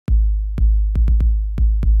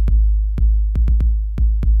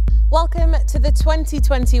Welcome to the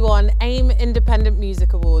 2021 AIM Independent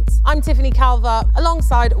Music Awards. I'm Tiffany Calver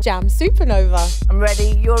alongside Jam Supernova. I'm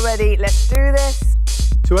ready, you're ready, let's do this.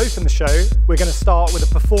 To open the show, we're going to start with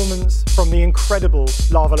a performance from the incredible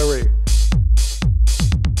Lava LaRue.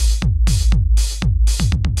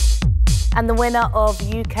 And the winner of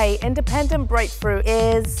UK Independent Breakthrough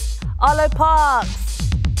is Arlo Parks.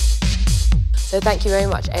 So thank you very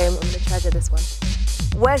much, AIM. I'm going to treasure this one.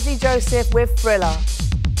 Wesley Joseph with Thriller.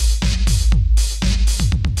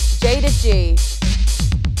 Jada G.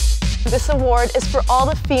 This award is for all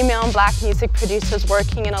the female and black music producers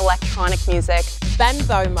working in electronic music. Ben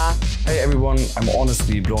Boma. Hey everyone, I'm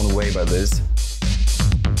honestly blown away by this.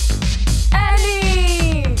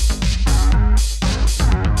 Ellie!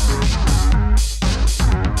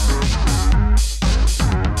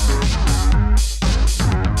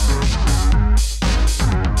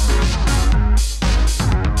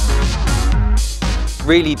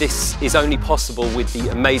 Really, this is only possible with the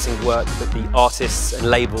amazing work that the artists and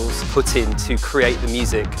labels put in to create the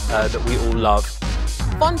music that we all love.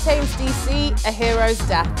 Fontaines DC, A Hero's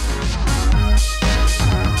Death.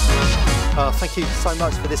 Thank you so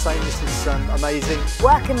much for this, AIM. This is amazing.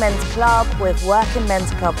 Working Men's Club with Working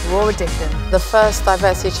Men's Club Raw Edition. The first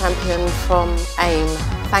diversity champion from AIM.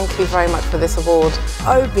 Thank you very much for this award.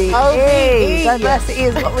 OBE. OBE. Diversity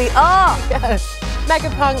is what we are. Yes.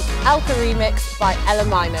 Megapunk Alpha Remix by Ella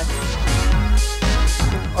Minus.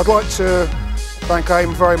 I'd like to thank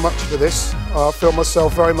AIM very much for this. I feel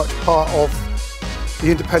myself very much part of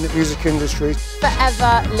the independent music industry.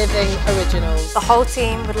 Forever Living Originals. The whole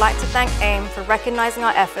team would like to thank AIM for recognising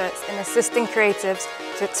our efforts in assisting creatives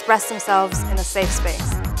to express themselves in a safe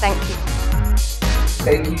space. Thank you.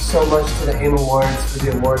 Thank you so much to the AIM Awards for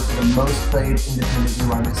the award for the most played independent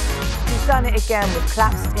new artist. We've done it again with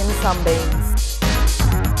Claps in Sunbeams.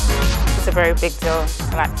 It's a very big deal,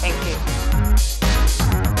 and thank you.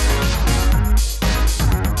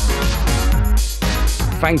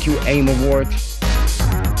 Thank you, AIM Award.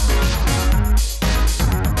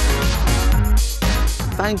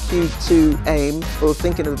 Thank you to AIM for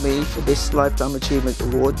thinking of me for this Lifetime Achievement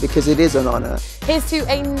Award, because it is an honour. Here's to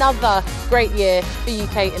another great year for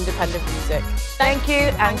UK independent music. Thank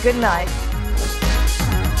you and good night.